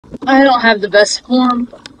I don't have the best form.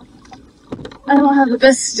 I don't have the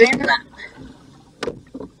best stamina.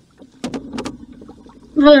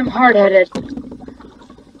 But I'm hard-headed.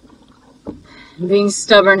 Being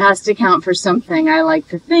stubborn has to count for something, I like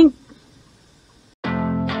to think.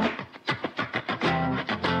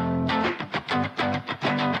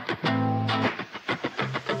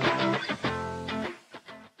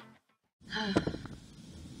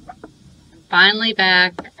 Finally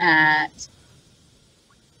back at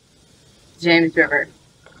James River,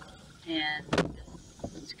 and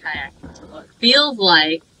this kayak feels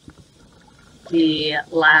like the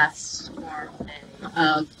last warm day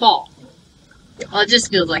of fall. Well, it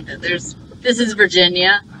just feels like that. This is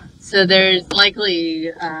Virginia, so there's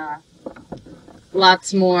likely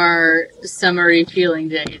lots more summery feeling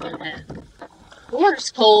days ahead. The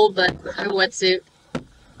water's cold, but I have a wetsuit,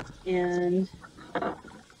 and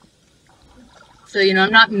so, you know,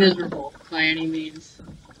 I'm not miserable by any means.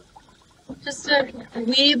 Just a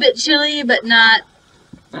wee bit chilly, but not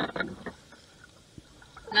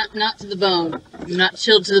to the bone. I'm not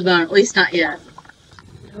chilled to the bone, at least not yet.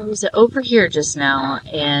 I was over here just now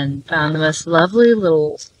and found the most lovely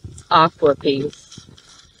little aqua piece.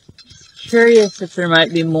 Curious if there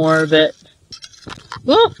might be more of it.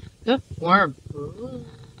 Whoa! Oh, worm. Ooh.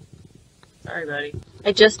 Sorry, buddy.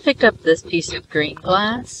 I just picked up this piece of green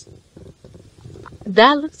glass.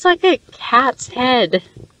 That looks like a cat's head.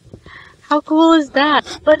 How cool is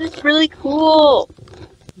that? But it's really cool.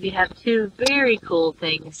 We have two very cool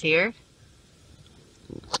things here.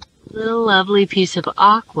 Little lovely piece of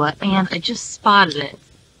aqua, and I just spotted it.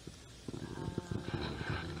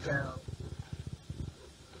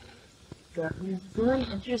 Really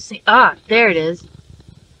interesting. Ah, there it is.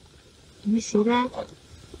 Can you see that?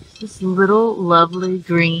 This little lovely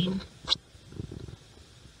green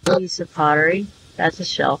piece of pottery. That's a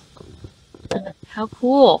shell. How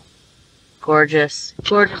cool. Gorgeous.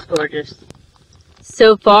 Gorgeous, gorgeous.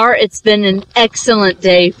 So far, it's been an excellent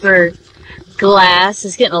day for glass.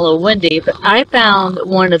 It's getting a little windy, but I found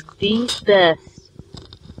one of the best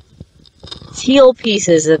teal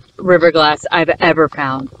pieces of river glass I've ever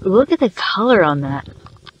found. Look at the color on that.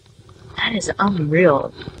 That is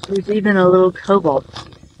unreal. There's even a little cobalt.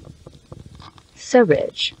 So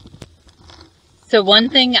rich. So one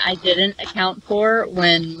thing I didn't account for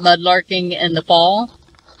when mudlarking in the fall,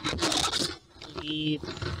 leaves.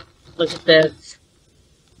 Look at this.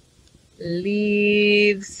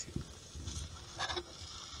 Leaves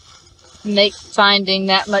make finding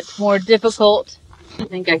that much more difficult. I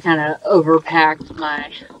think I kind of overpacked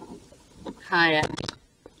my kayak.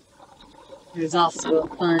 There's also a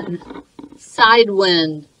fun side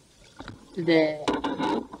wind today.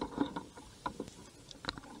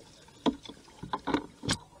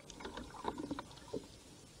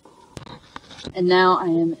 And now I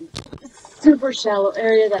am in a super shallow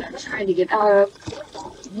area that I'm trying to get out of.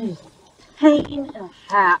 Pain in a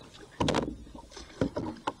half.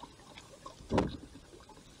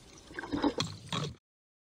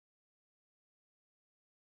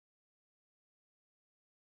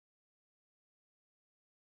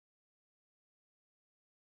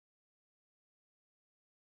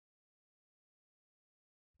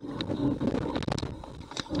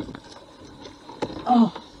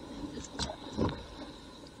 Oh.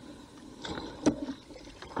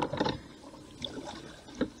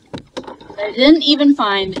 I didn't even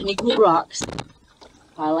find any cool rocks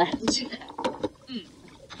while I had to do that.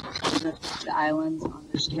 The islands on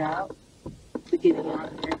this route. We're getting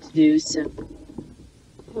on there to do some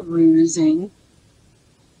perusing.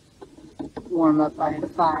 Warm up by the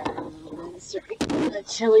fire a little bit. It's starting to get a little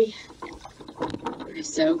chilly. Pretty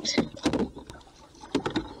soaked. It's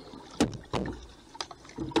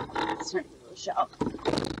starting to get a little shallow.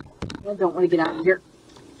 I don't want to get out of here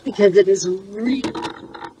because it is really,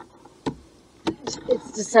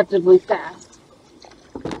 it's deceptively fast.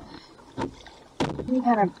 You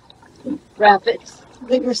kind of wrap it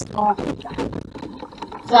big or small,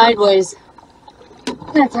 sideways.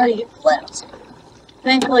 That's how you get flipped.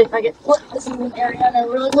 Thankfully, if I get flipped, this is an area I know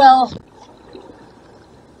really well.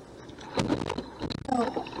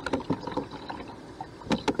 Oh.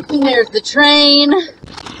 And there's the train.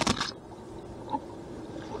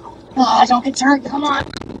 Oh, don't get turned, come on.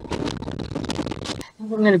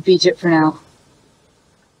 I'm gonna beach it for now.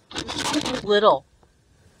 It's little,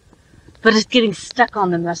 but it's getting stuck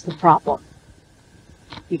on them, that's the problem.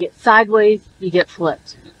 You get sideways, you get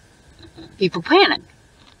flipped. People panic.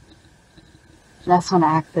 That's when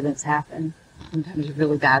accidents happen. Sometimes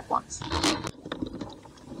really bad ones.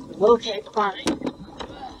 Okay, fine.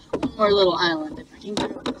 One more little island if I can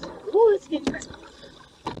get over. Ooh, it's getting better.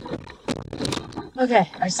 Okay,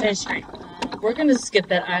 our stage straight. We're gonna skip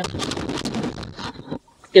that island.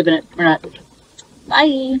 Skipping it. We're not.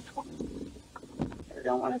 Bye. I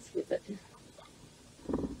don't want to skip it.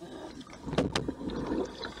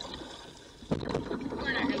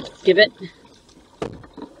 We're not gonna skip it.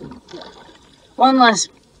 One last.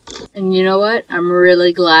 And you know what? I'm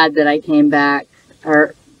really glad that I came back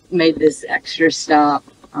or made this extra stop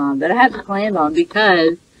that I hadn't planned on,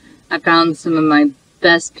 because I found some of my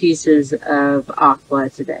best pieces of aqua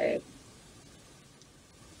today.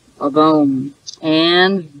 Oh, boom.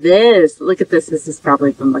 And this. Look at this. This is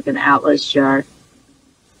probably from like an Atlas jar.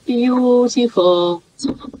 Beautiful.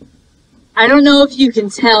 I don't know if you can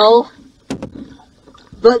tell,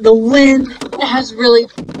 but the wind has really...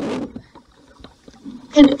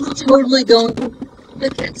 And it's totally going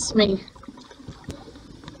against me.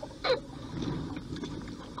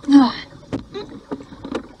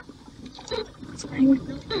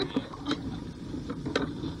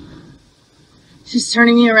 She's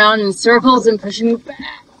turning me around in circles and pushing me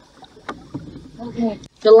back. Okay.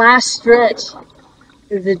 The last stretch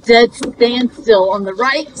is a dead standstill on the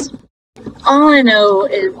right. All I know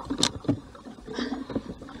is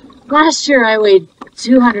last year I weighed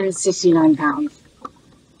 269 pounds.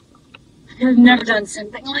 I could have never done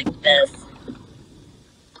something like this.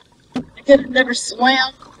 I could have never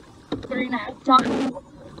swam 3.5 times.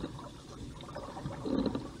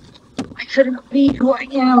 I couldn't be who I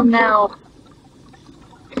am now.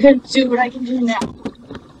 I couldn't do what I can do now.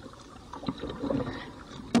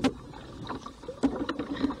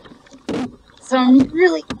 So I'm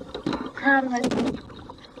really proud of myself.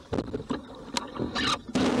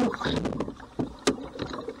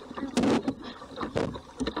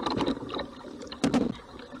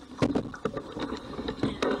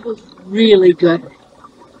 It was really good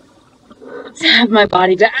to have my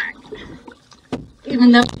body back.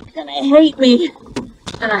 Even though it's gonna hate me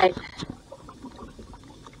tonight.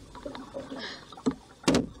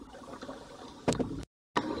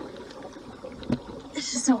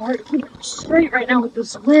 This is so hard to keep it straight right now with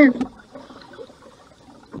this wind.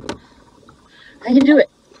 I can do it.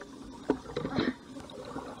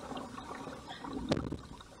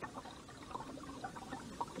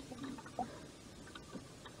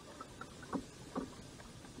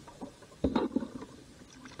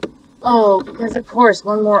 Oh, because of course,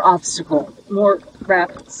 one more obstacle, more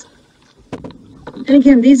rapids. And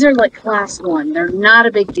again, these are like class 1. They're not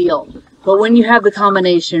a big deal. But when you have the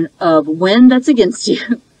combination of wind that's against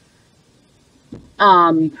you,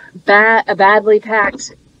 a badly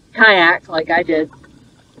packed kayak like I did,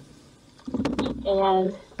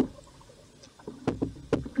 and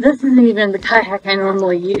this isn't even the kayak I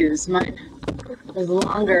normally use. Mine is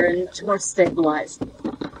longer and much more stabilized.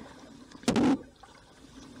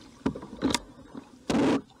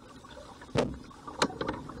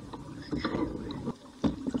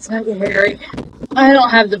 It's not get hairy. I don't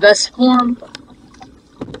have the best form.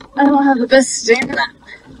 I don't have the best stamina.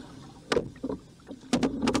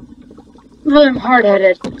 But I'm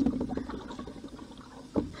hard-headed.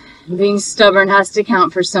 Being stubborn has to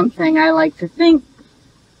count for something, I like to think.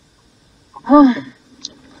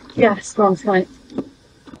 Yeah, storm's coming.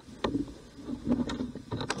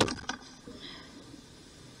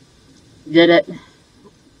 Did it.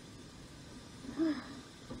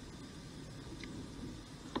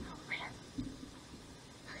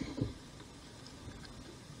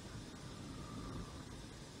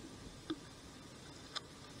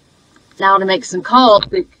 Now to make some calls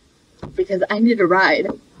because I need a ride.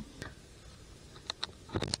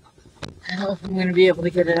 I don't know if I'm going to be able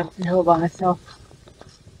to get it up the hill by myself.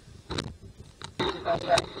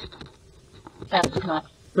 That's my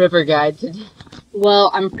river guide today.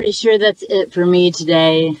 Well, I'm pretty sure that's it for me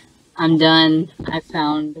today. I'm done. I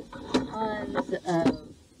found tons of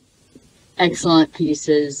excellent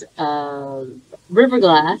pieces of river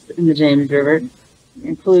glass in the James River,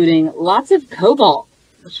 including lots of cobalt,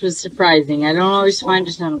 which was surprising. I don't always find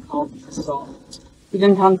a ton of cobalt.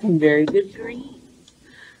 Even found some very good greens.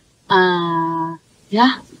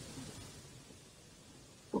 Yeah.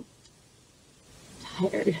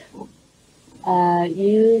 Tired.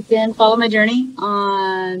 You can follow my journey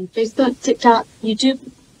on Facebook, TikTok, YouTube,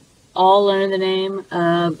 all under the name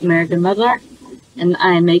of AmericanMudlark, and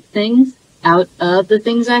I make things out of the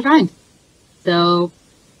things I find. So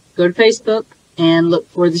go to Facebook and look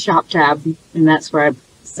for the shop tab, and that's where I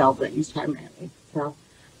sell things primarily. So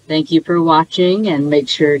thank you for watching, and make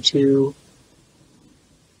sure to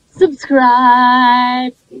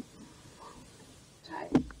subscribe.